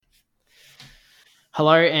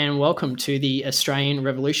Hello and welcome to the Australian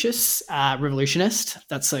Revolutionist.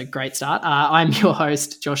 That's a great start. I'm your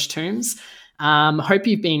host, Josh Toombs. Hope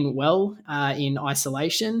you've been well in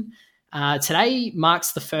isolation. Today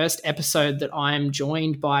marks the first episode that I'm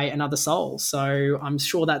joined by another soul. So I'm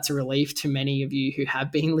sure that's a relief to many of you who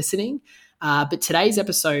have been listening. But today's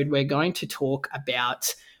episode, we're going to talk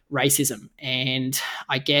about racism. And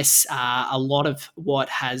I guess a lot of what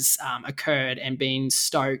has occurred and been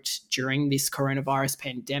stoked during this coronavirus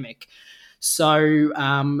pandemic. So,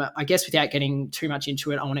 I guess without getting too much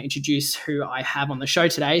into it, I want to introduce who I have on the show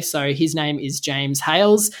today. So, his name is James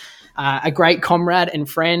Hales, a great comrade and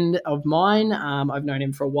friend of mine. I've known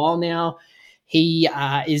him for a while now. He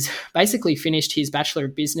is basically finished his Bachelor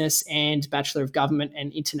of Business and Bachelor of Government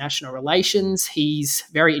and International Relations. He's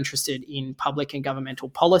very interested in public and governmental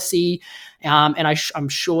policy. And I'm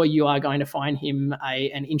sure you are going to find him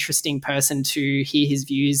an interesting person to hear his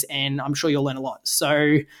views, and I'm sure you'll learn a lot.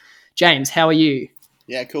 So, James, how are you?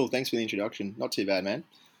 Yeah, cool. Thanks for the introduction. Not too bad, man.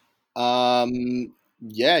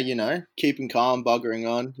 Yeah, keeping calm, buggering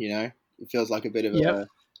on. It feels like a bit of Yep. a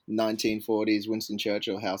 1940s Winston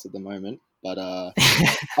Churchill house at the moment. But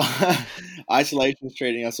isolation's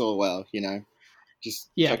treating us all well. Just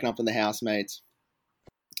Yeah. checking up on the housemates,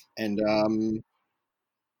 and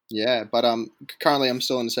yeah. But currently I'm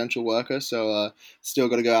still an essential worker, so still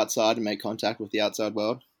got to go outside and make contact with the outside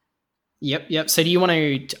world. Yep. So, do you want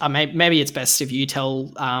to? Maybe it's best if you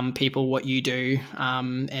tell people what you do,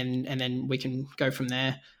 and then we can go from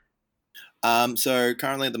there. So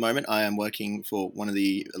currently at the moment, I am working for one of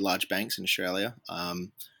the large banks in Australia.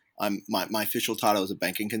 My official title is a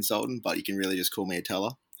banking consultant, but you can really just call me a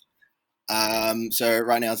teller. So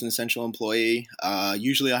right now, as an essential employee,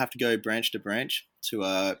 usually I have to go branch to branch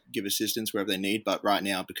to give assistance wherever they need. But right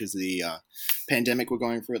now, because of the pandemic we're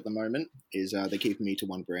going through at the moment, is they're keeping me to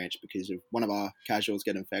one branch because if one of our casuals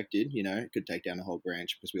get infected, it could take down the whole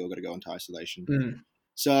branch because we all got to go into isolation. Mm.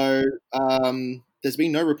 So there's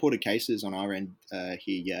been no reported cases on our end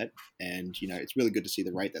here yet, and it's really good to see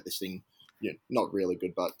the rate that this thing, not really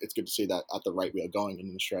good, but it's good to see that at the rate we are going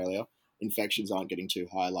in Australia, infections aren't getting too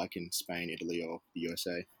high like in Spain, Italy, or the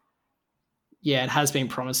USA. Yeah, it has been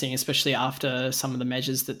promising, especially after some of the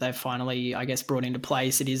measures that they've finally, I guess, brought into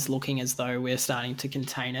place. It is looking as though we're starting to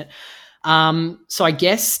contain it. So I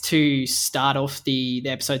guess to start off the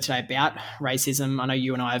episode today about racism, I know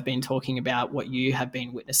you and I have been talking about what you have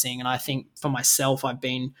been witnessing, and I think for myself, I've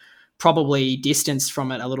been probably distanced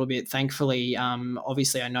from it a little bit. Thankfully,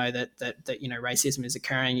 obviously, I know that racism is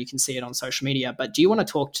occurring. You can see it on social media. But do you want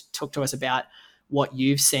to talk to us about what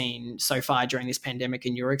you've seen so far during this pandemic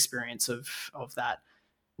and your experience of that?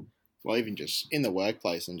 Well, even just in the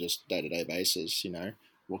workplace and just day-to-day basis,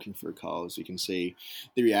 walking through Coles, you can see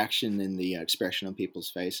the reaction and the expression on people's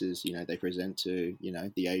faces, they present to,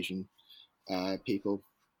 the Asian people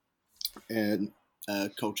and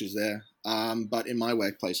cultures there. But in my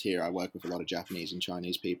workplace here, I work with a lot of Japanese and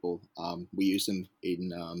Chinese people. We use them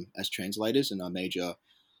in as translators in our major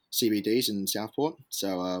CBDs in Southport.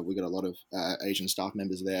 So we've got a lot of Asian staff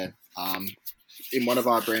members there. In one of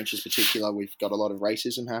our branches particular, we've got a lot of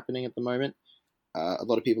racism happening at the moment. A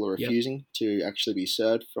lot of people are refusing to actually be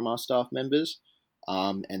served from our staff members.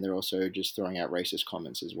 And they're also just throwing out racist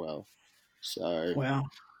comments as well. So Wow.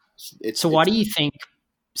 it's So why do you think?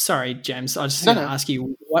 Sorry, James. I was just no, going to no. ask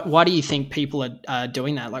you, why do you think people are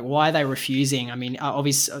doing that? Like, why are they refusing? I mean,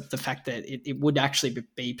 obviously, the fact that it would actually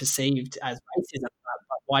be perceived as racism,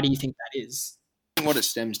 but why do you think that is? What it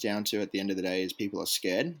stems down to at the end of the day is people are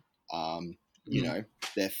scared. You Mm. know,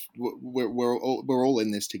 we're all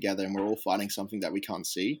in this together, and we're all fighting something that we can't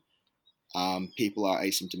see. People are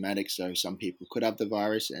asymptomatic, so some people could have the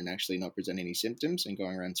virus and actually not present any symptoms and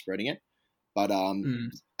going around spreading it. But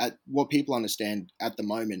Mm. at what people understand at the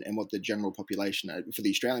moment, and what the general population, for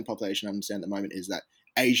the Australian population, understand at the moment, is that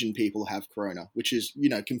Asian people have corona, which is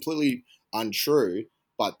completely untrue.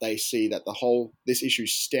 But they see that this issue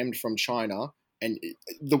stemmed from China, and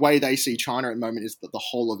the way they see China at the moment is that the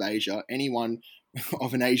whole of Asia, anyone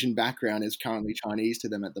of an Asian background, is currently Chinese to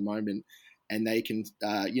them at the moment, and they can,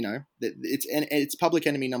 it's public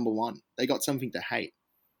enemy number one. They got something to hate.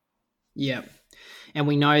 Yeah. And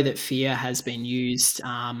we know that fear has been used,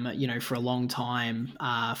 for a long time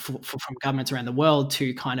from governments around the world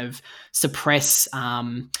to kind of suppress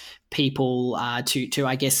people to,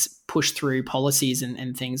 I guess, push through policies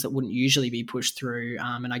and things that wouldn't usually be pushed through.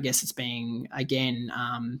 And I guess it's being, again,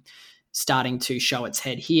 starting to show its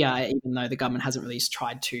head here, even though the government hasn't really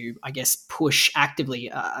tried to, I guess, push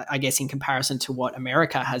actively, I guess, in comparison to what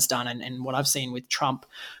America has done and what I've seen with Trump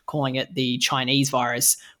calling it the Chinese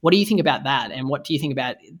virus. What do you think about that? And what do you think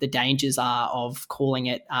about the dangers are of calling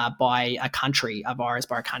it by a country, a virus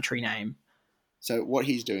by a country name? So what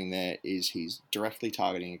he's doing there is he's directly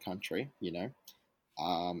targeting a country, you know.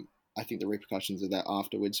 I think the repercussions of that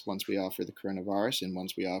afterwards, once we are through the coronavirus and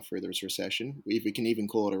once we are through this recession, if we can even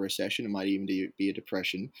call it a recession, it might even be a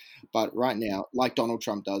depression. But right now, like Donald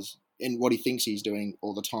Trump does, and what he thinks he's doing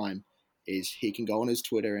all the time, is he can go on his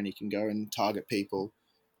Twitter and he can go and target people,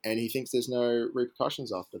 and he thinks there's no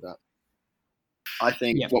repercussions after that. I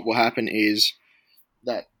think Yep. what will happen is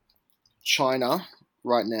that China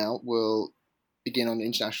right now will begin on the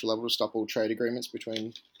international level to stop all trade agreements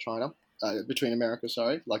between America,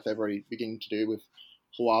 sorry, like they've already begun to do with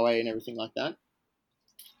Huawei and everything like that.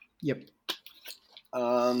 Yep.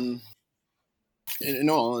 In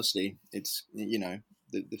all honesty, it's, you know,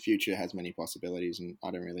 the future has many possibilities, and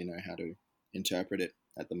I don't really know how to interpret it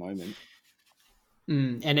at the moment.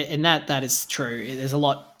 And that is true. There's a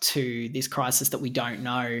lot to this crisis that we don't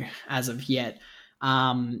know as of yet.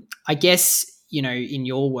 I guess, you know, in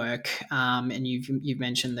your work, and you've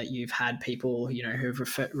mentioned that you've had people, you know, who've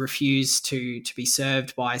refused to be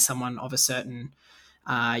served by someone of a certain,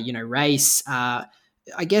 you know, race.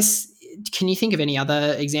 I guess, can you think of any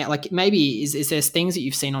other example? Like maybe is there things that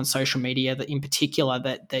you've seen on social media that in particular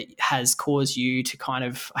that has caused you to kind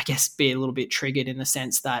of, I guess, be a little bit triggered in the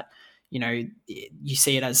sense that, you know, you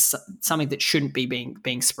see it as something that shouldn't be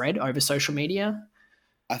being spread over social media?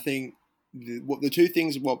 I think the two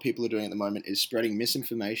things what people are doing at the moment is spreading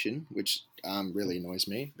misinformation, which really annoys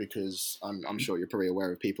me because I'm sure you're probably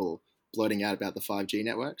aware of people blurting out about the 5G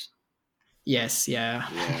networks. Yes, yeah.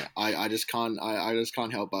 Yeah, I just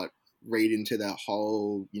can't help but read into that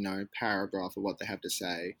whole, you know, paragraph of what they have to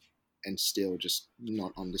say and still just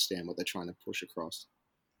not understand what they're trying to push across.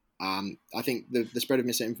 I think the spread of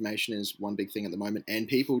misinformation is one big thing at the moment, and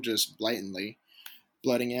people just blatantly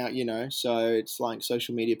blurting out, you know. So it's like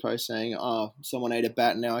social media posts saying, "Oh, someone ate a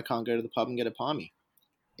bat, and now I can't go to the pub and get a palmy."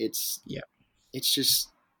 It's Yeah. it's just,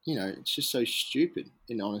 you know, it's just so stupid.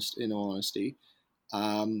 In all honesty,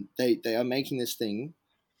 they are making this thing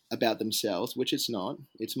about themselves, which it's not.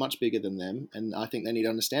 It's much bigger than them, and I think they need to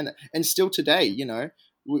understand that. And still today, you know,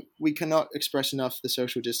 we cannot express enough the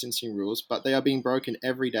social distancing rules, but they are being broken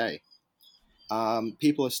every day.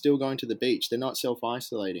 People are still going to the beach. They're not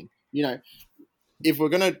self-isolating. You know, if we're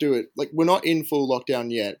going to do it, like, we're not in full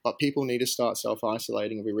lockdown yet, but people need to start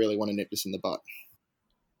self-isolating if we really want to nip this in the butt.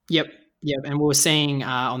 Yep. Yep. And we were seeing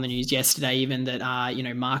on the news yesterday even that, you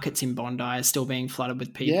know, markets in Bondi are still being flooded with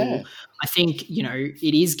Yeah. people. I think, you know,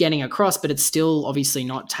 it is getting across, but it's still obviously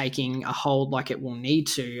not taking a hold like it will need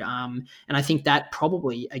to. And I think that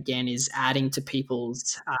probably, again, is adding to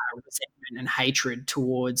people's resentment and hatred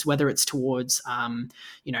towards, whether it's towards,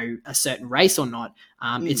 you know, a certain race or not.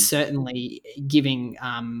 It's certainly giving,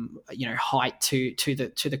 you know, height to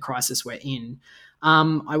the crisis we're in.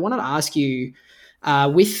 I wanted to ask you,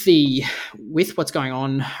 with what's going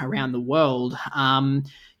on around the world,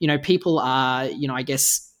 you know, people are, you know, I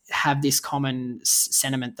guess have this common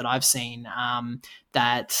sentiment that I've seen,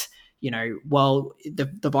 that, you know, well,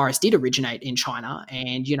 the virus did originate in China,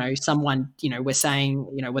 and, you know, someone, you know, we're saying,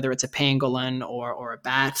 you know, whether it's a pangolin or a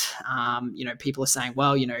bat, you know, people are saying,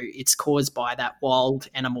 well, you know, it's caused by that wild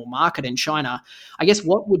animal market in China. I guess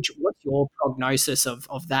what's your prognosis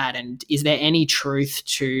of that, and is there any truth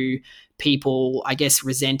to people, I guess,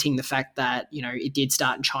 resenting the fact that, you know, it did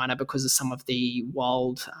start in China because of some of the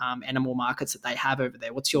wild animal markets that they have over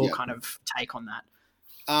there? What's your Yeah. kind of take on that?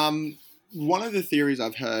 One of the theories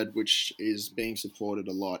I've heard, which is being supported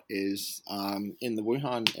a lot, is in the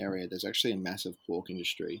Wuhan area, there's actually a massive pork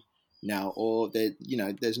industry now, or that, you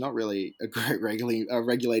know, there's not really a great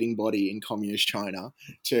regulating body in communist China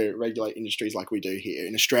to regulate industries like we do here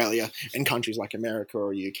in Australia and countries like America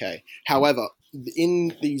or UK. However,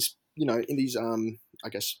 in these, you know, I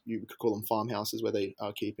guess you could call them farmhouses where they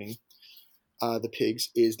are keeping the pigs,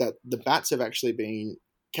 is that the bats have actually been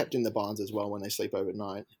kept in the barns as well when they sleep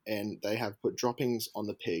overnight, and they have put droppings on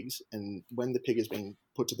the pigs, and when the pig is being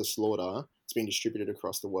put to the slaughter, it's been distributed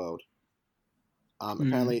across the world.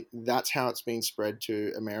 Apparently that's how it's been spread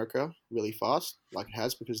to America really fast, like it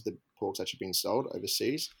has, because the pork's actually been sold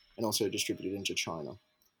overseas and also distributed into China.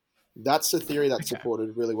 That's a theory that's Okay.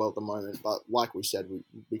 supported really well at the moment, but like we said,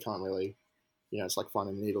 we can't really, you know, it's like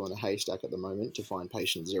finding a needle in a haystack at the moment to find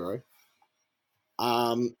patient zero.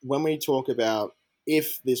 When we talk about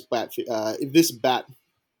if this bat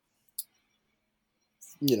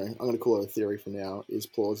I'm going to call it a theory for now, is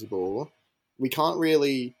plausible, we can't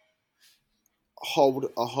really hold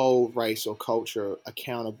a whole race or culture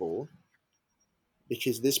accountable,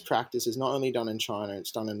 because this practice is not only done in China,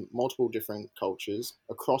 it's done in multiple different cultures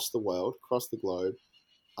across the world, across the globe.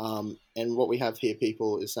 And what we have here,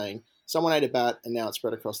 people is saying, someone ate a bat and now it's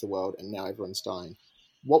spread across the world and now everyone's dying.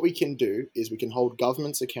 What we can do is we can hold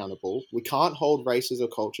governments accountable. We can't hold races or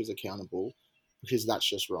cultures accountable, because that's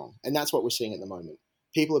just wrong. And that's what we're seeing at the moment.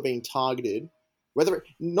 People are being targeted,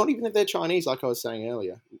 not even if they're Chinese, like I was saying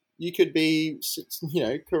earlier. You could be,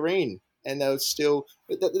 Korean, and they'll still.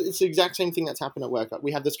 It's the exact same thing that's happened at work.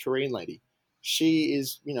 We have this Korean lady. She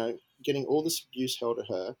is, getting all this abuse held at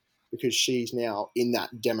her because she's now in that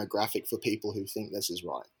demographic for people who think this is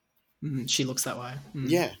right. She looks that way.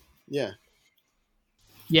 Yeah.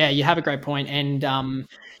 Yeah, you have a great point. And,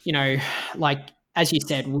 like, as you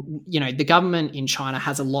said, the government in China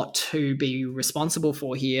has a lot to be responsible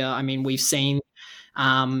for here. I mean, we've seen,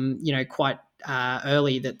 quite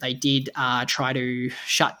early that they did try to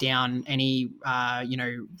shut down any,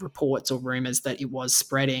 reports or rumors that it was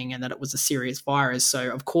spreading and that it was a serious virus. So,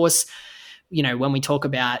 of course, when we talk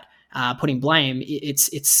about putting blame,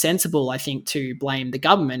 it's sensible, I think, to blame the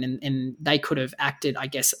government, and they could have acted, I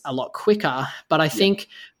guess, a lot quicker. But I think,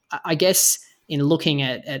 I guess, in looking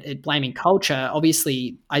at blaming culture,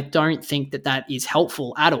 obviously, I don't think that is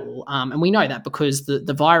helpful at all. And we know that because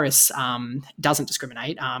the virus doesn't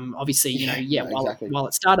discriminate. Obviously, exactly. while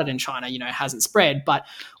it started in China, it hasn't spread, but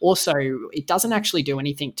also it doesn't actually do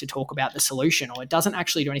anything to talk about the solution, or it doesn't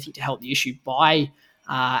actually do anything to help the issue by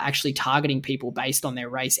actually targeting people based on their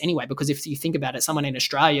race anyway. Because if you think about it, someone in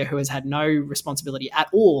Australia who has had no responsibility at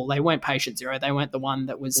all, they weren't patient zero, they weren't the one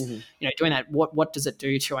that was doing that. What does it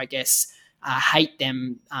do to, I guess, hate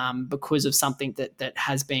them because of something that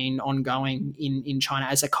has been ongoing in China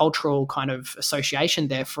as a cultural kind of association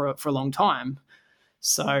there for a long time?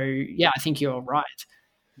 So yeah, I think you're right.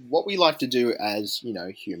 What we like to do as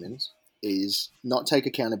humans is not take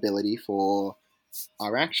accountability for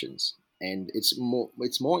our actions. And it's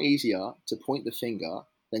more easier to point the finger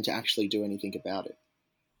than to actually do anything about it.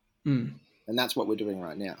 And that's what we're doing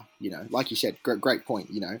right now. Like you said, great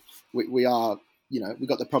point. We are, we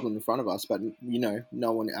got the problem in front of us, but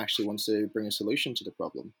no one actually wants to bring a solution to the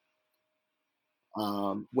problem.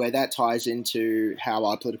 Where that ties into how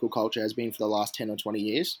our political culture has been for the last 10 or 20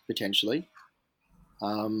 years, potentially.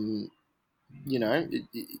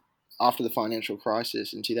 After the financial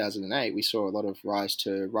crisis in 2008, we saw a lot of rise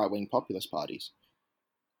to right-wing populist parties.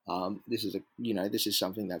 This is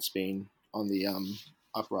something that's been on the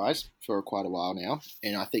uprise for quite a while now,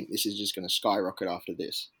 and I think this is just going to skyrocket after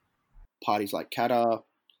this. Parties like Qatar,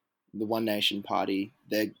 the One Nation Party,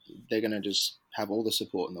 they're going to just have all the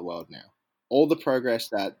support in the world now. All the progress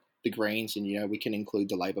that the Greens, and we can include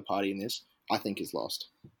the Labour Party in this, I think is lost.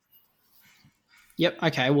 Yep.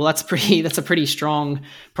 Okay. Well, that's a pretty strong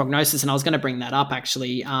prognosis, and I was going to bring that up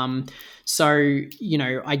actually. So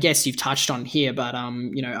I guess you've touched on here, but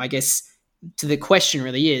I guess to the question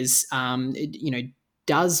really is,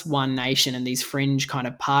 does One Nation and these fringe kind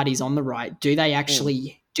of parties on the right, do they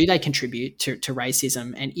actually do they contribute to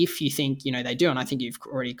racism? And if you think they do, and I think you've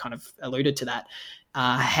already kind of alluded to that,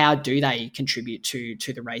 how do they contribute to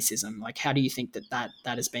the racism? Like, how do you think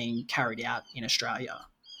that is being carried out in Australia?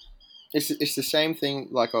 It's the same thing,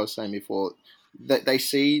 like I was saying before, that they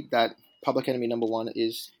see that public enemy number one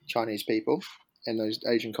is Chinese people and those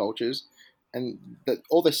Asian cultures, and that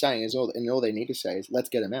all they're saying is all they need to say is, let's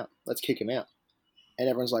get him out, let's kick him out, and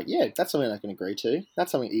everyone's like, yeah, that's something I can agree to,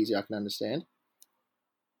 that's something easy I can understand.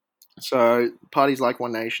 So parties like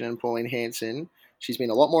One Nation and Pauline Hanson, she's been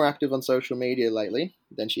a lot more active on social media lately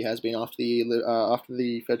than she has been after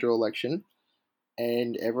the federal election,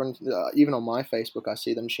 and everyone, even on my Facebook, I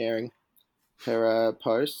see them sharing her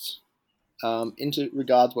posts. Into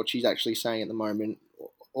regards what she's actually saying at the moment,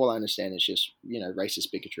 all I understand is just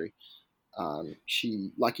racist bigotry.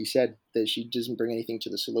 She, like you said, that she doesn't bring anything to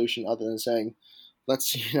the solution other than saying,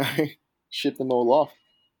 let's ship them all off.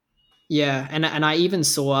 Yeah, and I even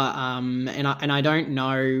saw, and I don't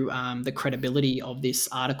know the credibility of this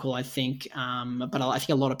article. I think, but I think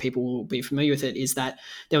a lot of people will be familiar with it. Is that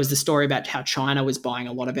there was the story about how China was buying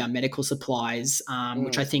a lot of our medical supplies,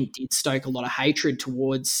 which I think did stoke a lot of hatred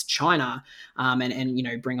towards China,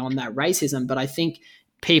 and bring on that racism. But I think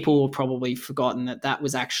people have probably forgotten that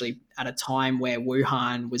was actually at a time where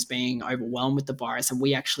Wuhan was being overwhelmed with the virus, and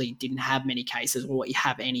we actually didn't have many cases or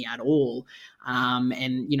have any at all. And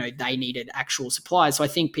they needed actual supplies. So I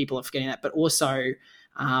think people are forgetting that. But also,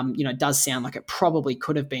 It does sound like it probably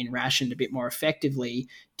could have been rationed a bit more effectively.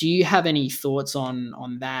 Do you have any thoughts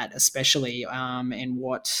on that, especially, and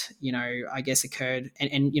what, I guess occurred,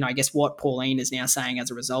 and I guess what Pauline is now saying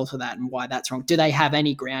as a result of that, and why that's wrong? Do they have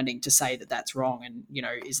any grounding to say that that's wrong? And,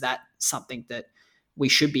 is that something that we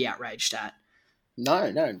should be outraged at?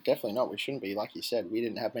 No, definitely not. We shouldn't be. Like you said, we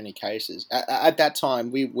didn't have many cases. At that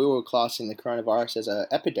time, we were classing the coronavirus as an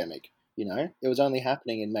epidemic. It was only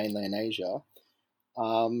happening in mainland Asia.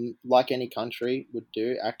 Like any country would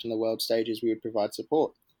do, act on the world stages, we would provide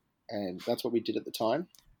support. And that's what we did at the time.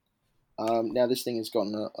 Now this thing has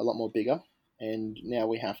gotten a lot more bigger, and now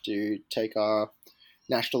we have to take our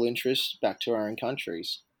national interests back to our own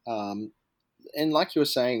countries. And like you were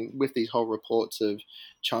saying, with these whole reports of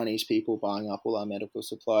Chinese people buying up all our medical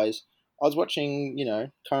supplies, I was watching,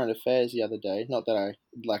 current affairs the other day. Not that I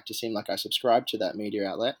like to seem like I subscribe to that media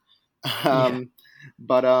outlet. Yeah.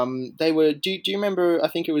 But they were. Do you remember? I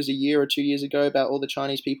think it was a year or 2 years ago about all the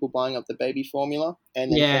Chinese people buying up the baby formula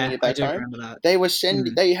and then sending Yeah, it I back do home. remember that. They were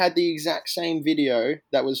sending. They had the exact same video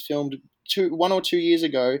that was filmed 1 or 2 years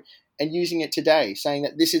ago and using it today, saying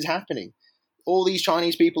that this is happening. All these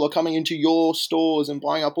Chinese people are coming into your stores and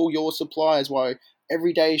buying up all your supplies while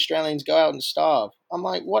everyday Australians go out and starve. I'm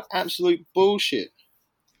like, what absolute bullshit.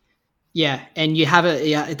 Yeah, and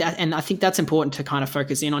and I think that's important to kind of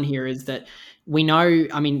focus in on here, is that we know,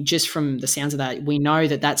 I mean, just from the sounds of that, we know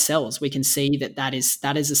that sells. We can see that is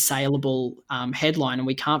a saleable headline, and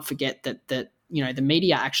we can't forget that the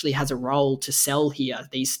media actually has a role to sell here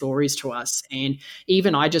these stories to us. And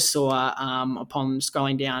even I just saw, upon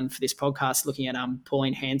scrolling down for this podcast, looking at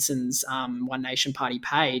Pauline Hanson's One Nation Party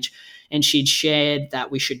page, and she'd shared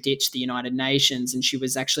that we should ditch the United Nations, and she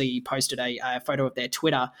was actually posted a photo of their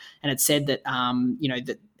Twitter, and it said that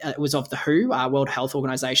that it was of the WHO, World Health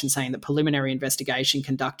Organization, saying that preliminary investigation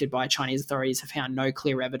conducted by Chinese authorities have found no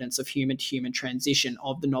clear evidence of human-to-human transition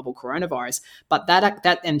of the novel coronavirus. But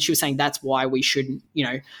and she was saying that's why we shouldn't,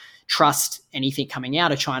 trust anything coming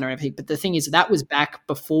out of China or everything. But the thing is, that was back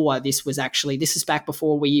before this is back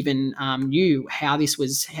before we even knew how this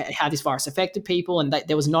virus affected people, and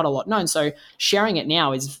there was not a lot known. So sharing it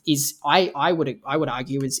now is I would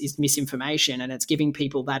argue is misinformation, and it's giving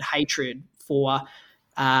people that hatred for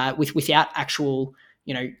without actual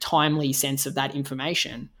timely sense of that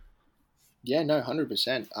information. Yeah, no,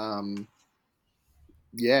 100%.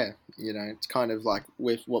 Yeah, it's kind of like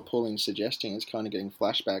with what Pauline's suggesting, it's kind of getting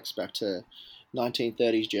flashbacks back to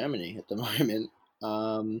 1930s Germany at the moment.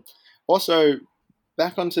 Also,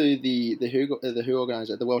 back onto the WHO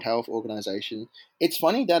organizer, the World Health Organization. It's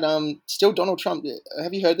funny that still Donald Trump.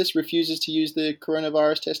 Have you heard this? Refuses to use the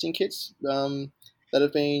coronavirus testing kits that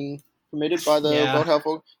have been permitted by the World Health.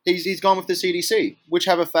 He's gone with the CDC, which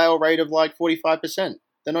have a fail rate of like 45%.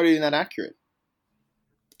 They're not even that accurate.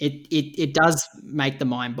 It does make the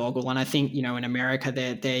mind boggle, and I think in America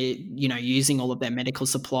they're using all of their medical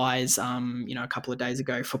supplies a couple of days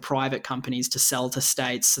ago for private companies to sell to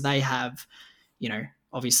states, so they have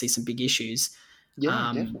obviously some big issues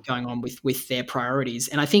going on with their priorities.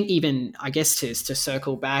 And I think, even I guess to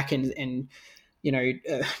circle back and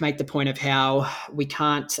make the point of how we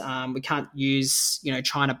can't use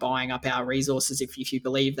China buying up our resources, if you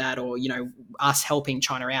believe that, or us helping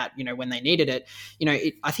China out when they needed it.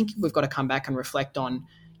 I think we've got to come back and reflect on,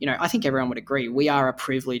 I think everyone would agree we are a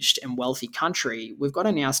privileged and wealthy country. We've got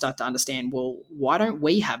to now start to understand, well, why don't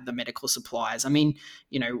we have the medical supplies? I mean,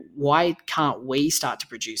 why can't we start to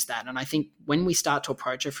produce that? And I think when we start to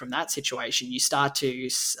approach it from that situation, you start to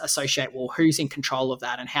associate, well, who's in control of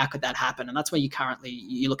that and how could that happen? And that's where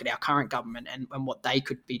you look at our current government and what they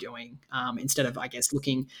could be doing, instead of, I guess,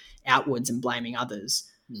 looking outwards and blaming others.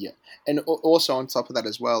 Yeah. And also on top of that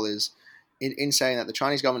as well is, in saying that the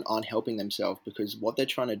Chinese government aren't helping themselves, because what they're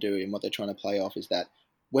trying to do and what they're trying to play off is that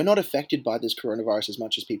we're not affected by this coronavirus as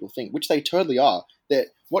much as people think, which they totally are.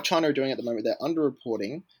 What China are doing at the moment, they're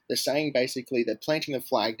underreporting. They're saying basically they're planting the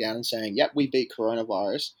flag down and saying, yep, we beat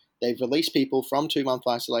coronavirus. They've released people from 2-month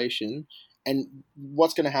isolation. And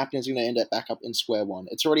what's going to happen is going to end up back up in square one.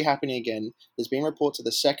 It's already happening again. There's been reports of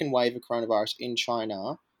the second wave of coronavirus in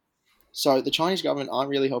China. So the Chinese government aren't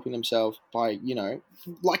really helping themselves by,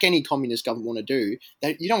 like any communist government want to do.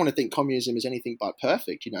 You don't want to think communism is anything but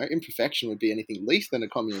perfect. Imperfection would be anything less than a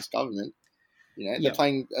communist government. They're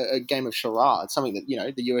playing a game of charade, something that,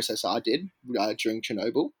 the USSR did during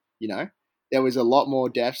Chernobyl. There was a lot more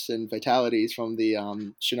deaths and fatalities from the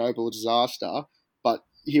Chernobyl disaster, but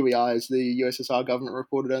here we are, as the USSR government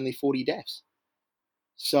reported only 40 deaths.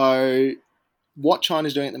 So what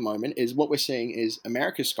China's doing at the moment is what we're seeing is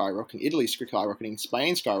America's skyrocketing, Italy's skyrocketing,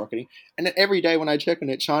 Spain's skyrocketing, and then every day when I check on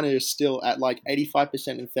it, China is still at like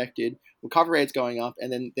 85% infected, recovery rate's going up,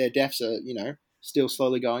 and then their deaths are, still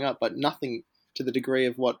slowly going up, but nothing to the degree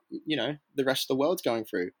of what, the rest of the world's going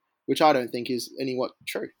through, which I don't think is anywhat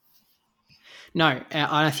true. No,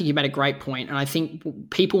 I think you made a great point, and I think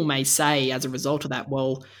people may say as a result of that,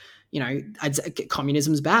 well,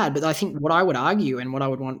 communism's bad. But I think what I would argue and what I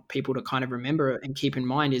would want people to kind of remember and keep in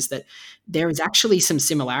mind is that there is actually some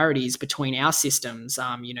similarities between our systems.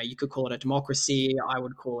 You could call it a democracy. I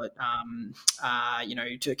would call it,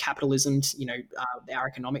 to capitalism. Our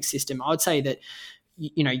economic system. I would say that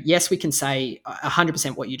yes, we can say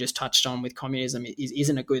 100% what you just touched on with communism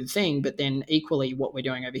isn't a good thing, but then equally what we're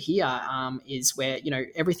doing over here is where,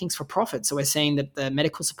 everything's for profit. So we're seeing that the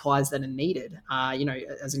medical supplies that are needed,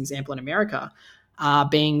 as an example in America, are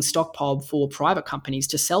being stockpiled for private companies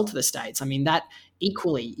to sell to the States. I mean, that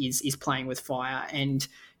equally is playing with fire. And,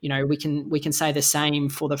 we can say the same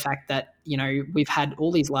for the fact that, we've had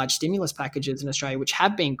all these large stimulus packages in Australia, which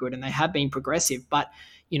have been good and they have been progressive, but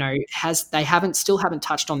they still haven't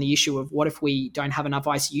touched on the issue of what if we don't have enough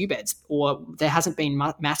ICU beds, or there hasn't been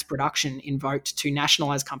mass production invoked to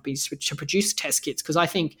nationalize companies to produce test kits. Because I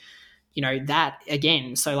think, that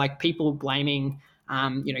again, so like people blaming,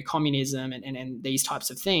 communism and these types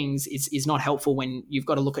of things is not helpful when you've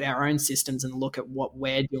got to look at our own systems and look at what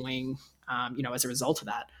we're doing, as a result of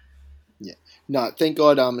that. Yeah, no, thank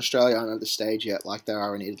God, Australia aren't at the stage yet, like they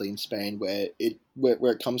are in Italy and Spain, where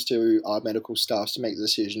it comes to our medical staff to make the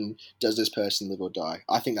decision: does this person live or die?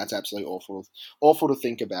 I think that's absolutely awful to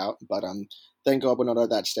think about. But thank God we're not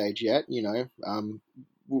at that stage yet.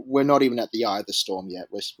 We're not even at the eye of the storm yet.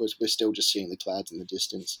 We're still just seeing the clouds in the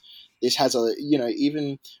distance. This has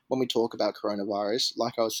even when we talk about coronavirus,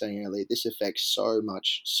 like I was saying earlier, this affects so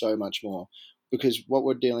much more. Because what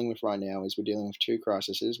we're dealing with right now is we're dealing with two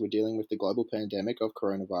crises. We're dealing with the global pandemic of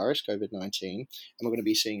coronavirus, COVID-19, and we're going to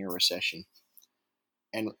be seeing a recession.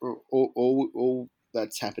 And all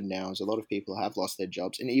that's happened now is a lot of people have lost their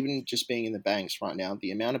jobs. And even just being in the banks right now,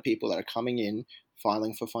 the amount of people that are coming in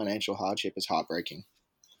filing for financial hardship is heartbreaking.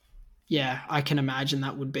 Yeah, I can imagine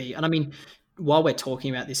that would be. And I mean, while we're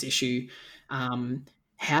talking about this issue,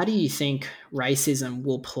 how do you think racism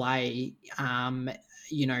will play,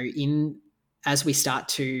 in as we start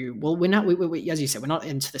to, well, we're not, as you said, we're not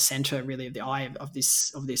into the center really of the eye of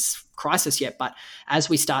this crisis yet, but as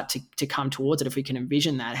we start to come towards it, if we can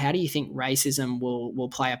envision that, how do you think racism will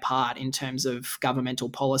play a part in terms of governmental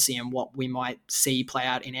policy and what we might see play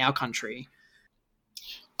out in our country?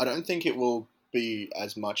 I don't think it will be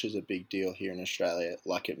as much as a big deal here in Australia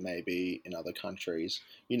like it may be in other countries.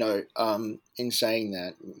 In saying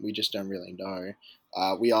that, we just don't really know.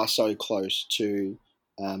 We are so close to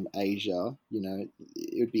Asia.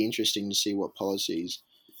 It would be interesting to see what policies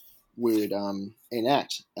would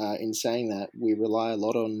enact. In saying that, we rely a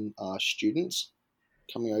lot on students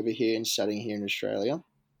coming over here and studying here in Australia.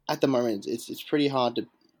 At the moment, it's pretty hard to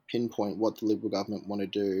pinpoint what the Liberal government want to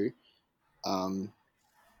do,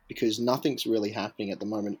 because nothing's really happening at the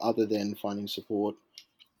moment other than finding support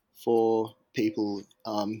for people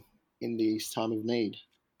in this time of need.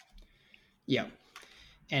 Yeah.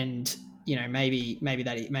 And maybe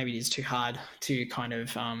it is too hard to kind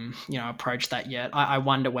of approach that yet. I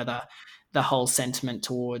wonder whether the whole sentiment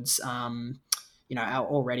towards our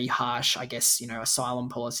already harsh, I guess, asylum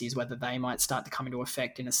policies, whether they might start to come into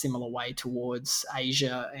effect in a similar way towards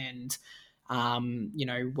Asia, and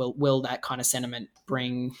will that kind of sentiment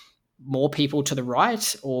bring more people to the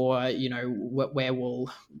right, or where will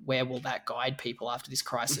that guide people after this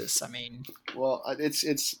crisis? I mean, well,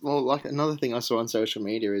 it's like another thing I saw on social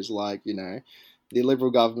media is like the Liberal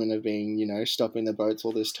government have been stopping the boats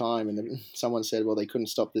all this time, and someone said, well, they couldn't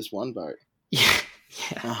stop this one boat. Yeah.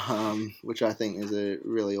 Which I think is a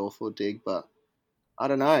really awful dig, but I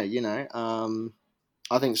don't know.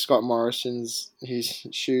 I think Scott Morrison's his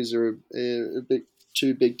shoes are a bit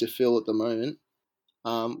too big to fill at the moment.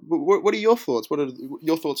 What are your thoughts? What are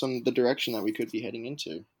your thoughts on the direction that we could be heading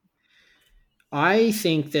into? I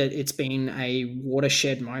think that it's been a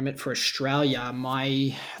watershed moment for Australia.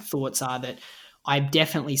 My thoughts are that I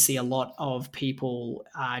definitely see a lot of people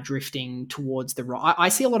drifting towards the right. I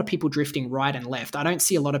see a lot of people drifting right and left. I don't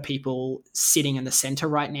see a lot of people sitting in the center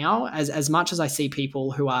right now. As much as I see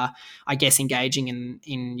people who are, I guess, engaging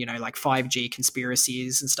in like 5G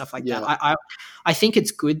conspiracies and stuff like that. I think it's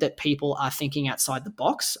good that people are thinking outside the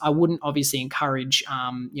box. I wouldn't obviously encourage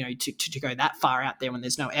to go that far out there when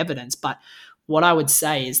there's no evidence. But what I would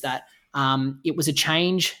say is that it was a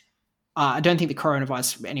change I don't think the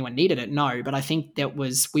coronavirus anyone needed it, no, but I think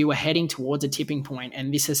we were heading towards a tipping point,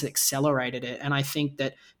 and this has accelerated it. And I think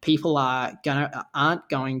that people aren't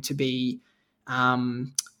going to be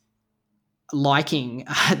um, liking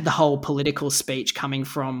the whole political speech coming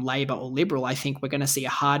from Labor or Liberal. I think we're going to see a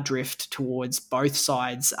hard drift towards both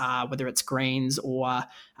sides, whether it's Greens or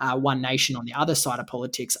One Nation on the other side of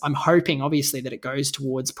politics. I'm hoping, obviously, that it goes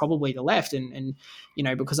towards probably the left, and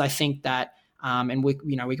because I think that, and we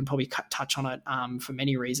can probably touch on it for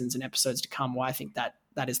many reasons in episodes to come why I think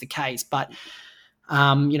that is the case, but.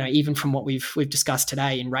 Even from what we've discussed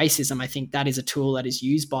today in racism, I think that is a tool that is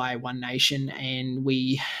used by One Nation, and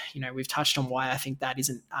we've touched on why I think that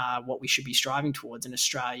isn't what we should be striving towards in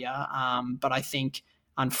Australia. But I think,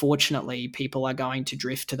 unfortunately, people are going to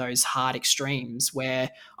drift to those hard extremes where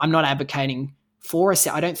I'm not advocating for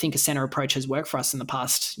I don't think a centre approach has worked for us in the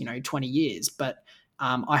past 20 years, but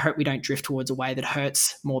I hope we don't drift towards a way that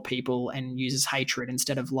hurts more people and uses hatred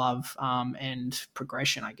instead of love and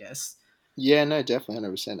progression, I guess. Yeah, no, definitely,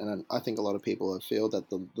 100%. And I think a lot of people feel that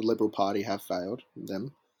the Liberal Party have failed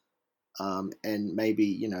them, and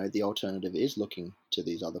maybe the alternative is looking to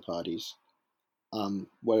these other parties,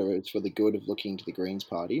 whether it's for the good of looking to the Greens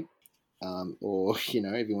Party, or if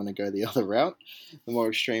you want to go the other route, the more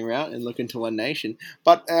extreme route, and look into One Nation.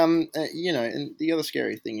 But and the other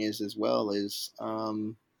scary thing is as well is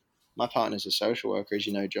my partner's a social worker, as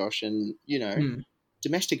you know, Josh, and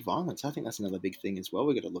domestic violence. I think that's another big thing as well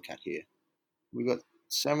we've got to look at here. We've got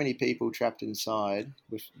so many people trapped inside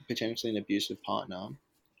with potentially an abusive partner,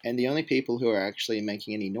 and the only people who are actually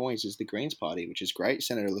making any noise is the Greens Party, which is great.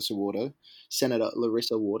 Senator Larissa Waters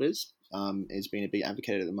is being a big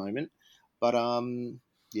advocate at the moment, but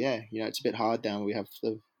it's a bit hard down. We have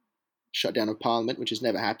the shutdown of Parliament, which has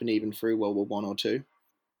never happened even through World War One or Two,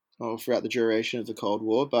 or throughout the duration of the Cold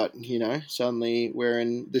War. But suddenly we're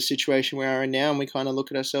in the situation we are in now, and we kind of look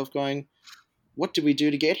at ourselves going, "What did we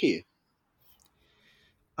do to get here?"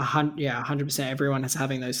 100%. Everyone is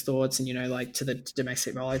having those thoughts, and like to the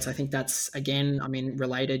domestic violence. I think that's again,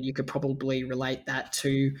 related. You could probably relate that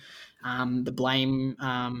to the blame,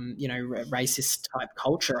 racist type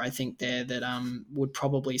culture. I think there that would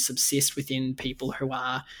probably subsist within people who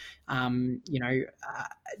are,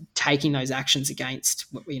 taking those actions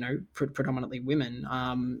against predominantly women,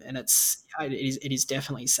 and it is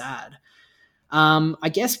definitely sad. I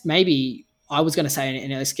guess maybe I was going to say,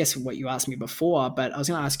 and I guess what you asked me before, but I was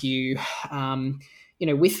going to ask you,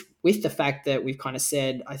 with the fact that we've kind of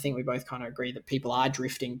said, I think we both kind of agree that people are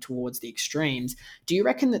drifting towards the extremes. Do you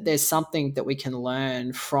reckon that there's something that we can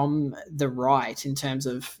learn from the right in terms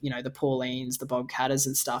of, the Paulines, the Bob Catters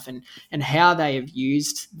and stuff, and how they have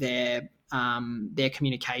used their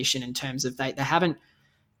communication in terms of they haven't,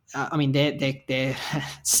 their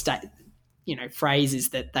state, phrase is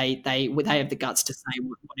that they have the guts to say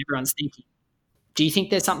what everyone's thinking. Do you think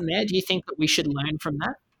there's something there? Do you think that we should learn from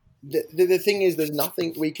that? The thing is, there's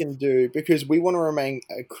nothing we can do because we want to remain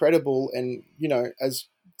credible and, as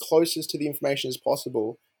closest to the information as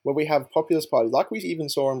possible. Where we have populist parties, like we even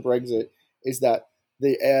saw in Brexit, is that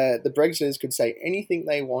the Brexiters could say anything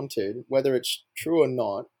they wanted, whether it's true or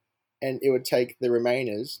not, and it would take the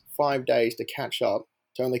Remainers 5 days to catch up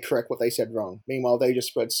to only correct what they said wrong. Meanwhile, they just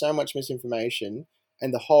spread so much misinformation,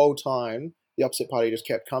 and the whole time, the opposite party just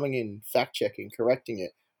kept coming in, fact-checking, correcting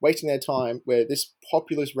it, wasting their time, where this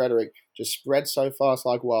populist rhetoric just spread so fast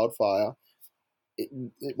like wildfire.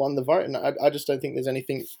 It won the vote, and I just don't think there's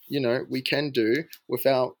anything, we can do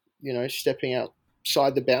without, stepping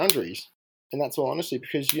outside the boundaries. And that's all honestly,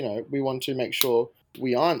 because, we want to make sure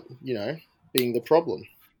we aren't, being the problem.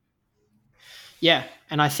 Yeah,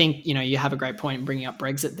 and I think, you have a great point in bringing up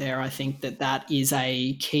Brexit there. I think that is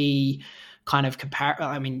a key kind of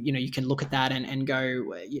you can look at that and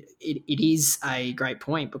go, it is a great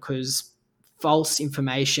point, because false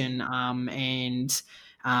information and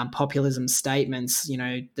populism statements,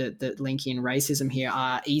 that link in racism here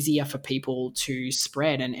are easier for people to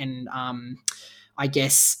spread and I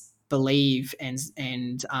guess believe and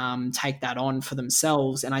take that on for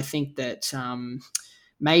themselves. And I think that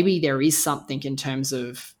maybe there is something in terms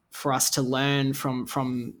of for us to learn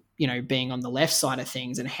from being on the left side of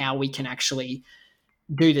things, and how we can actually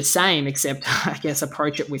do the same, except I guess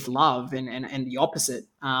approach it with love and the opposite.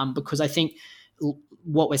 Because I think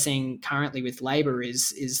what we're seeing currently with Labor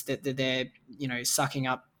is that they're sucking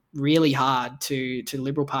up really hard to the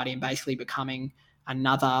Liberal Party and basically becoming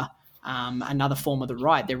another another form of the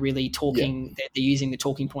right. They're really talking. They're using the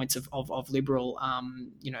talking points of liberal,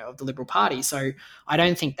 of the Liberal Party. So I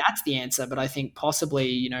don't think that's the answer, but I think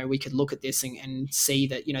possibly, we could look at this and see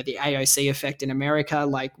that, the AOC effect in America.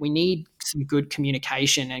 Like, we need some good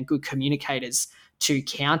communication and good communicators to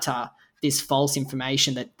counter this false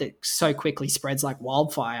information that so quickly spreads like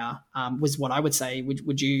wildfire. Was what I would say.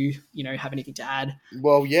 Would you have anything to add?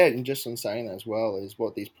 Well, yeah, and just in saying that as well is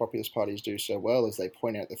what these populist parties do so well is they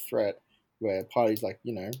point out the threat, where parties like,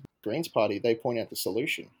 Greens Party, they point out the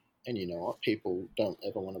solution. And you know what? People don't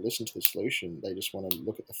ever want to listen to the solution. They just want to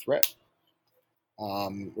look at the threat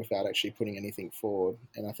without actually putting anything forward.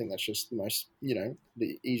 And I think that's just the most,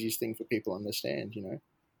 the easiest thing for people to understand,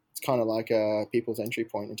 It's kind of like people's entry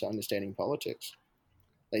point into understanding politics.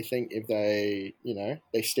 They think if they,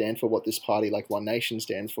 they stand for what this party like One Nation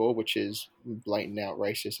stands for, which is blatant out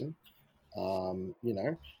racism,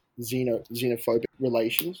 xenophobic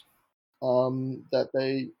relations, that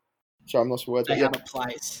they, sorry, I'm lost for words. They But have a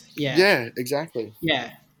place. Yeah. Yeah, exactly.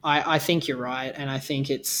 Yeah. I think you're right. And I think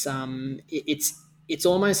it's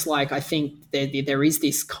almost like, I think there is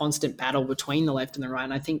this constant battle between the left and the right.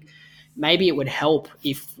 And I think maybe it would help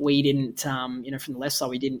if we didn't, from the left side,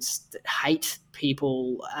 we didn't hate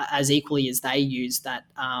people as equally as they use that,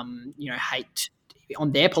 hate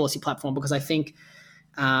on their policy platform, because I think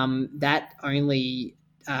that only,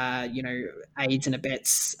 aids and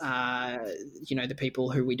abets, the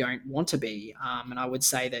people who we don't want to be. And I would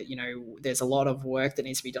say that, there's a lot of work that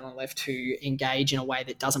needs to be done on the left to engage in a way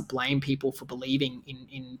that doesn't blame people for believing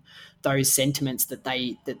in those sentiments that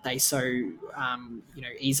they so,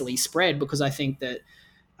 easily spread, because I think that,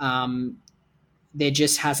 there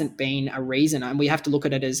just hasn't been a reason, and we have to look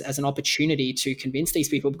at it as an opportunity to convince these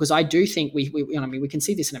people, because I do think we can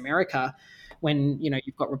see this in America when,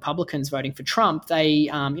 you've got Republicans voting for Trump. They,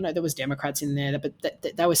 there was Democrats in there, but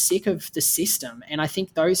they were sick of the system. And I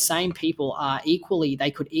think those same people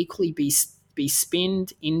could equally be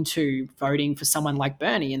spinned into voting for someone like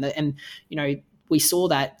Bernie. And we saw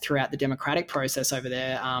that throughout the democratic process over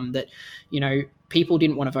there, that, people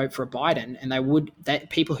didn't want to vote for a Biden, and that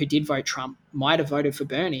people who did vote Trump might have voted for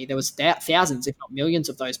Bernie. There was thousands, if not millions,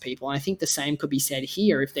 of those people. And I think the same could be said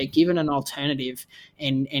here if they're given an alternative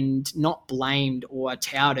and not blamed or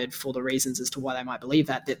touted for the reasons as to why they might believe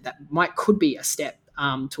that could be a step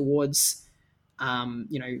towards,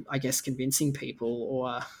 I guess, convincing people,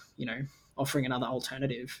 or, offering another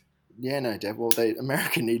alternative. Yeah, no, Deb. Well,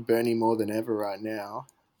 America need Bernie more than ever right now.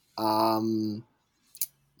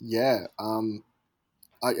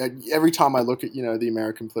 Every time I look at the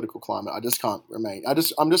American political climate, I just can't remain.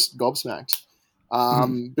 I'm just gobsmacked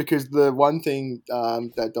because the one thing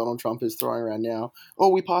that Donald Trump is throwing around now,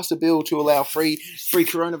 we passed a bill to allow free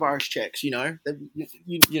coronavirus checks. Your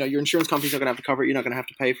insurance company's not going to have to cover it. You're not going to have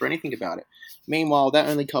to pay for anything about it. Meanwhile, that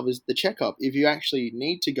only covers the checkup. If you actually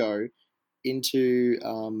need to go into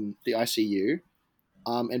the ICU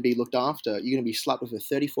and be looked after, you're going to be slapped with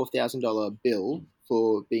a $34,000 bill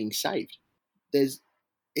for being saved.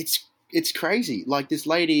 It's crazy. Like, this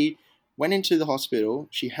lady went into the hospital.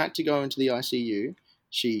 She had to go into the ICU.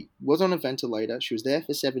 She was on a ventilator. She was there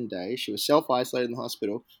for 7 days. She was self-isolated in the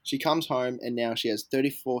hospital. She comes home and now she has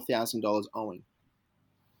 $34,000 owing.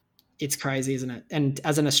 It's crazy, isn't it? And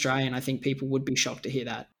as an Australian, I think people would be shocked to hear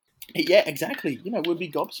that. Yeah, exactly. Would be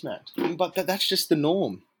gobsmacked. But that's just the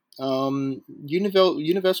norm.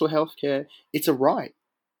 Universal healthcare, it's a right.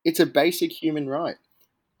 It's a basic human right.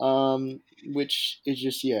 Which is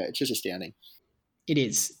just, it's just astounding. It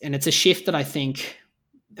is. And it's a shift that I think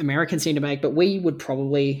Americans need to make, but we would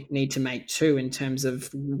probably need to make too, in terms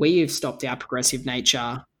of we've stopped our progressive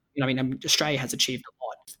nature. Australia has achieved a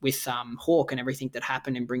lot with Hawke and everything that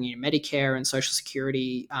happened in bringing in Medicare and Social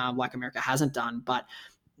Security, like America hasn't done. But,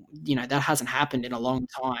 that hasn't happened in a long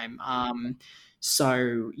time.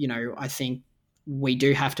 So, I think we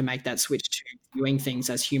do have to make that switch to viewing things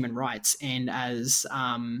as human rights and as,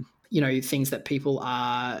 things that people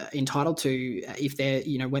are entitled to if they're,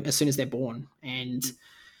 as soon as they're born. And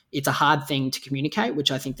it's a hard thing to communicate, which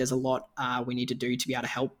I think there's a lot we need to do to be able to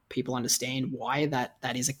help people understand why that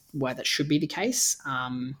should be the case.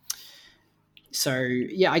 I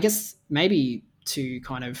guess maybe to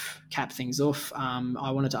kind of cap things off, I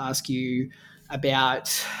wanted to ask you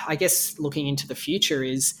about, I guess, looking into the future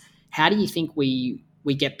is, how do you think we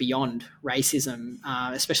get beyond racism,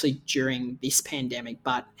 especially during this pandemic,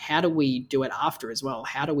 but how do we do it after as well?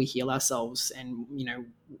 How do we heal ourselves? And,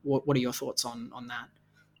 what are your thoughts on that?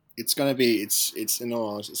 It's going to be, it's in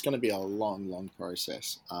all honesty, it's going to be a long, long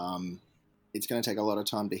process. It's going to take a lot of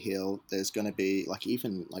time to heal. There's going to be like,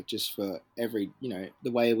 even like, just for every,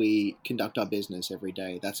 the way we conduct our business every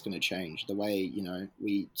day, that's going to change. The way,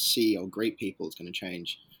 we see or greet people is going to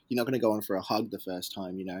change. You're not going to go in for a hug the first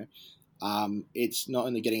time. It's not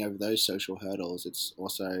only getting over those social hurdles, it's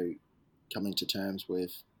also coming to terms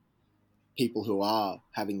with people who are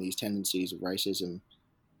having these tendencies of racism.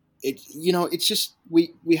 It's just,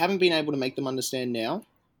 we haven't been able to make them understand now.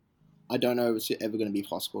 I don't know if it's ever going to be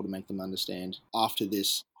possible to make them understand after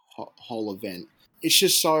this whole event. It's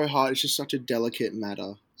just so hard. It's just such a delicate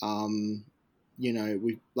matter.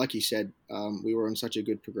 We, like you said, we were on such a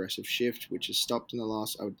good progressive shift, which has stopped in the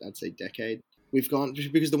last, I'd say, decade. We've gone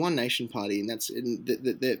because the One Nation Party, and that's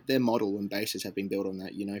their model and basis have been built on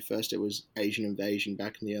that. First it was Asian invasion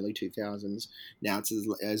back in the early 2000s. Now it's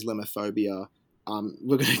Islamophobia.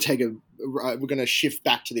 We're going to shift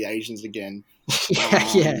back to the Asians again.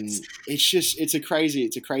 Yes. It's a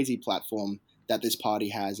crazy platform that this party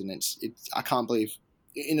has, and it's I can't believe,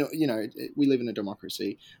 we live in a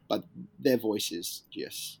democracy, but their voices,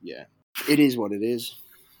 yes, yeah, it is what it is.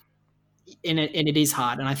 And it is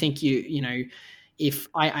hard. And I think if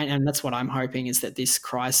and that's what I'm hoping, is that this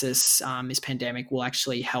crisis, this pandemic, will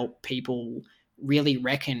actually help people really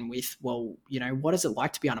reckon with, well, what is it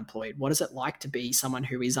like to be unemployed? What is it like to be someone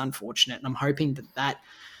who is unfortunate? And I'm hoping that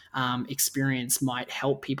experience might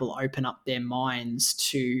help people open up their minds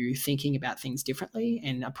to thinking about things differently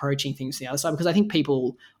and approaching things the other side. Because I think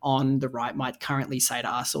people on the right might currently say to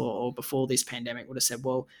us, or before this pandemic would have said,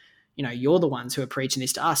 well, you're the ones who are preaching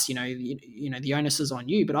this to us. The onus is on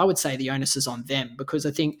you. But I would say the onus is on them, because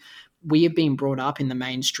I think we have been brought up in the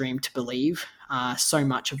mainstream to believe so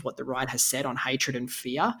much of what the right has said on hatred and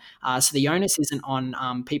fear. So the onus isn't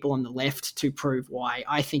on people on the left to prove why.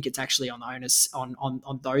 I think it's actually on the onus on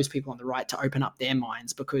those people on the right to open up their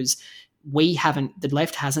minds, because the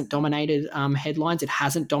left hasn't dominated headlines. It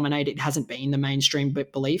hasn't been the mainstream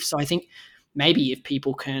belief. So I think maybe if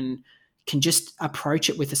people can just approach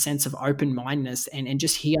it with a sense of open-mindedness and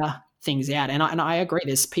just hear things out. And I agree,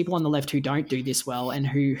 there's people on the left who don't do this well, and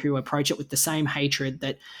who approach it with the same hatred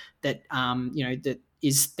that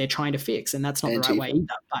is they're trying to fix, and that's not Antifa. The right way either.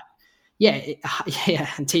 But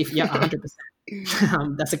Antifa,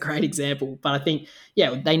 100%. That's a great example. But I think,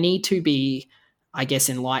 they need to be, I guess,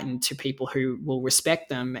 enlightened to people who will respect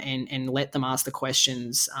them and let them ask the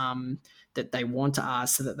questions that they want to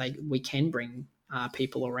ask, so that we can bring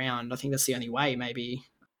people around. I think that's the only way, maybe.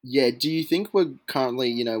 Yeah, do you think we're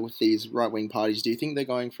currently, with these right-wing parties, do you think they're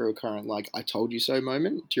going through a current, I told you so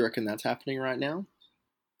moment? Do you reckon that's happening right now?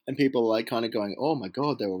 And people are kind of going, oh my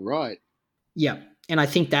God, they were right. Yeah, and I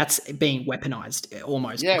think that's being weaponized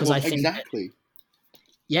almost. Yeah, because I think exactly.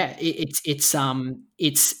 It's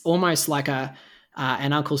almost like an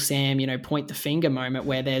Uncle Sam, point the finger moment,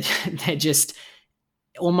 where they're just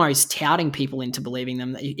almost touting people into believing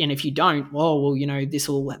them, and if you don't, this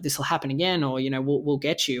will happen again, or we'll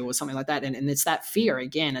get you, or something like that, and it's that fear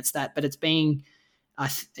again. It's that, but it's being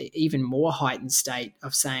even more heightened state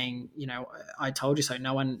of saying, I told you so.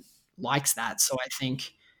 No one likes that, so I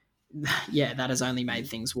think, that has only made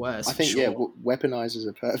things worse. I think weaponize is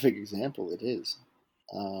a perfect example. It is.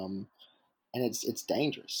 And it's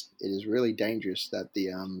dangerous. It is really dangerous that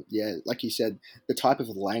like you said, the type of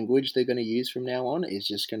language they're going to use from now on is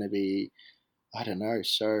just going to be, I don't know.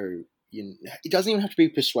 So it doesn't even have to be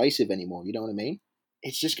persuasive anymore. You know what I mean?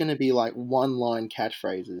 It's just going to be like one-line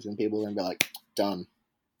catchphrases, and people are going to be like, done.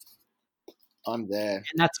 I'm there.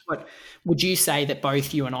 And that's what, would you say that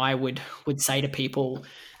both you and I would say to people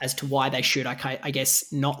as to why they should, I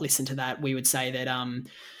guess, not listen to that? We would say that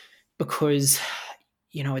because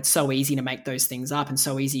it's so easy to make those things up, and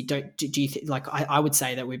so easy. Do you I would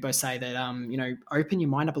say that we both say that open your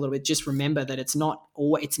mind up a little bit. Just remember that it's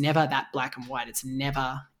never that black and white. It's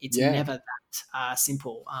never that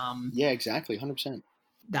simple. Yeah, exactly, 100%.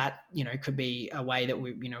 That could be a way that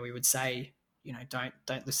we would say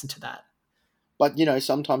don't listen to that. But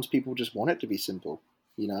sometimes people just want it to be simple.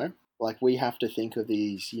 We have to think of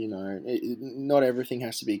these. Not everything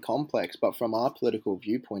has to be complex, but from our political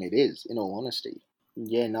viewpoint, it is. In all honesty.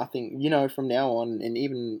 Yeah, nothing, from now on, and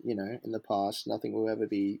even, in the past, nothing will ever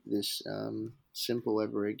be this simple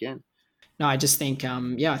ever again. No, I just think,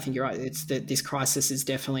 I think you're right. It's that this crisis is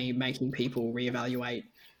definitely making people reevaluate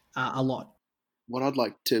a lot. What I'd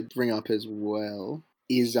like to bring up as well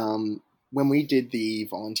is when we did the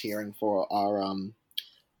volunteering for our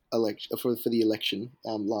for the election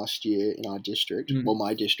last year in our district, or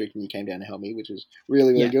my district, and you came down to help me, which was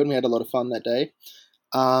really, really good. And we had a lot of fun that day.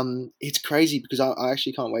 It's crazy because I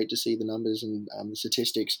actually can't wait to see the numbers and the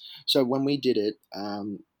statistics. So when we did it,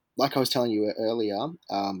 like I was telling you earlier,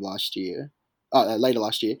 last year, later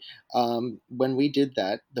last year, when we did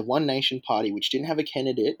that, the One Nation Party, which didn't have a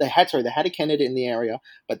candidate, they had a candidate in the area,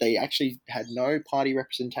 but they actually had no party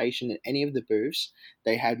representation at any of the booths.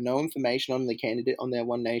 They had no information on the candidate on their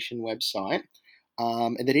One Nation website,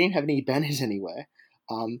 and they didn't have any banners anywhere.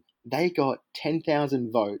 They got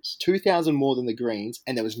 10,000 votes, 2,000 more than the Greens,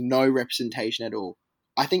 and there was no representation at all.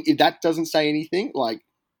 I think if that doesn't say anything, like,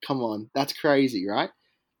 come on, that's crazy, right?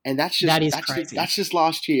 And crazy. That's just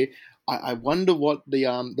last year. I wonder what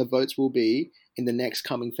the votes will be in the next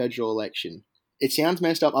coming federal election. It sounds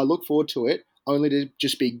messed up. I look forward to it, only to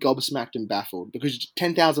just be gobsmacked and baffled, because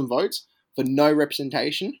 10,000 votes for no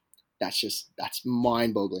representation, that's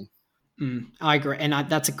mind-boggling. I agree, and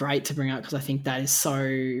that's great to bring up, because I think that is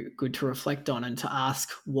so good to reflect on and to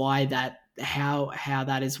ask why how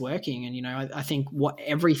that is working. And I think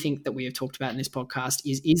everything that we have talked about in this podcast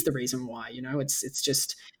is the reason why.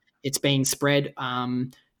 It's being spread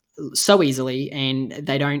so easily, and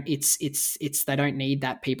they don't need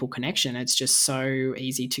that people connection. It's just so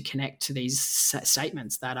easy to connect to these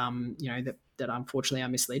statements that that unfortunately are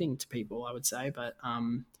misleading to people, I would say. But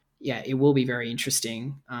yeah, it will be very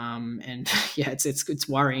interesting. And yeah, it's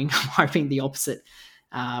worrying. I'm hoping the opposite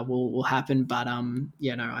will happen. But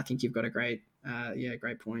I think you've got a great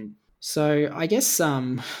point. So I guess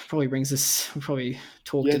probably brings us. We've probably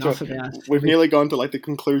talked enough about. We've nearly gone to like the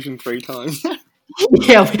conclusion 3 times.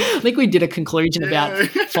 Yeah, I think we did a conclusion about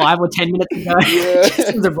 5 or 10 minutes ago. Yeah. Just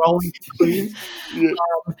as a rolling conclusion. Yeah.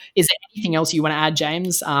 Is there anything else you want to add,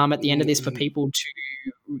 James, at the end of this for people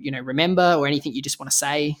to remember, or anything you just want to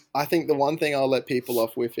say? I think the one thing I'll let people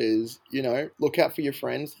off with is, look out for your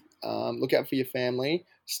friends, look out for your family,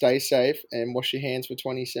 stay safe, and wash your hands for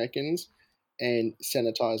 20 seconds, and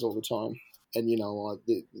sanitize all the time. And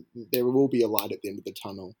there will be a light at the end of the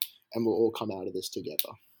tunnel, and we'll all come out of this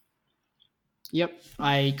together. Yep,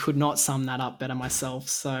 I could not sum that up better myself.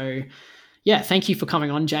 So, yeah, thank you for coming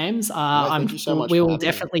on, James. Thank you so much. We will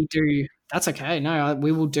definitely do. That's okay. No,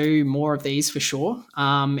 we will do more of these for sure.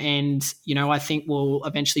 And I think we'll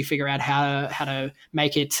eventually figure out how to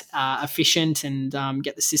make it efficient and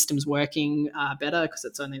get the systems working better, because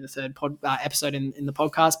it's only the third episode in the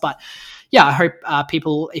podcast. But yeah, I hope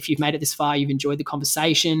people, if you've made it this far, you've enjoyed the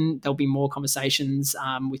conversation. There'll be more conversations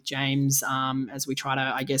with James as we try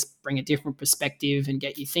to, I guess, bring a different perspective and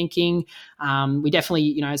get you thinking. We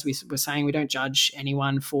definitely, as we were saying, we don't judge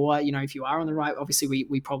anyone for, if you are on the right. Obviously,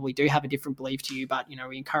 we probably do have a different belief to you, but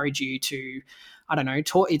we encourage you to, I don't know,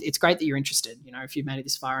 talk. It's great that you're interested. If you've made it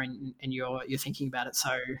this far and you're thinking about it.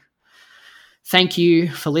 So thank you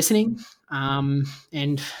for listening.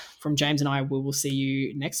 And from James and I, we will see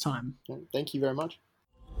you next time. Thank you very much.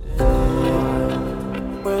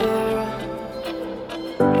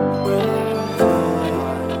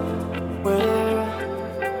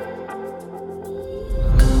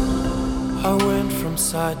 I went from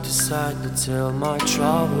side to side to tell my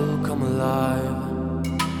trouble come alive.